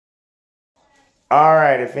All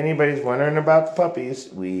right, if anybody's wondering about the puppies,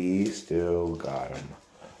 we still got them.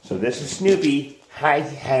 So this is Snoopy. Hi,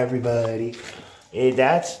 everybody. Hey,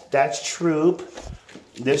 that's Troop.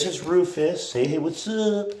 This is Rufus. Say hey, what's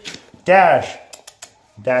up? Dash.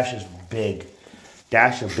 Dash is big.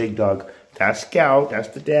 Dash is a big dog. That's Scout. That's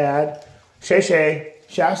the dad. Shay Shay.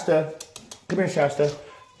 Shasta. Come here, Shasta.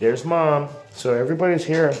 There's Mom. So everybody's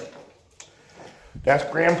here. That's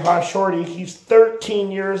Grandpa Shorty. He's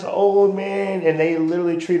 13 years old, man. And they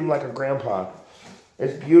literally treat him like a grandpa.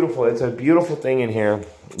 It's beautiful. It's a beautiful thing in here.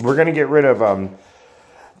 We're going to get rid of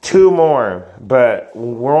 2 more. But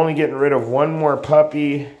we're only getting rid of 1 more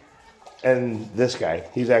puppy. And this guy.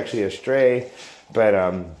 He's actually a stray. But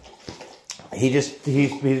he's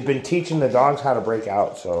been teaching the dogs how to break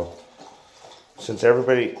out. So since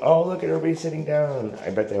everybody... Oh, look at everybody sitting down.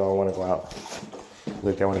 I bet they all want to go out.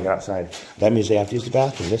 Look, they want to go outside. That means they have to use the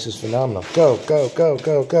bathroom. This is phenomenal. Go, go, go,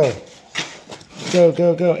 go, go. Go,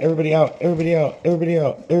 go, go. Everybody out. Everybody out. Everybody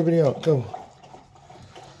out. Everybody out. Go.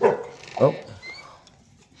 Oh.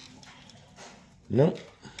 Nope.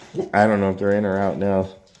 I don't know if they're in or out now.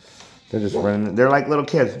 They're just running. They're like little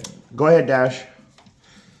kids. Go ahead, Dash.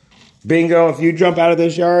 Bingo. If you jump out of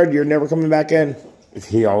this yard, you're never coming back in.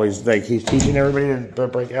 He always, he's teaching everybody to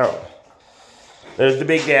break out. There's the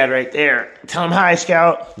big dad right there. Tell him hi,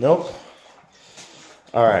 Scout. Nope.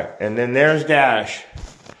 All right, and then there's Dash.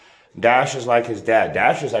 Dash is like his dad.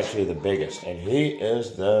 Dash is actually the biggest, and he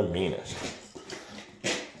is the meanest.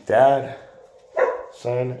 Dad,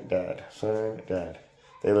 son, dad, son, dad.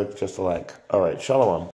 They look just alike. All right, shalom.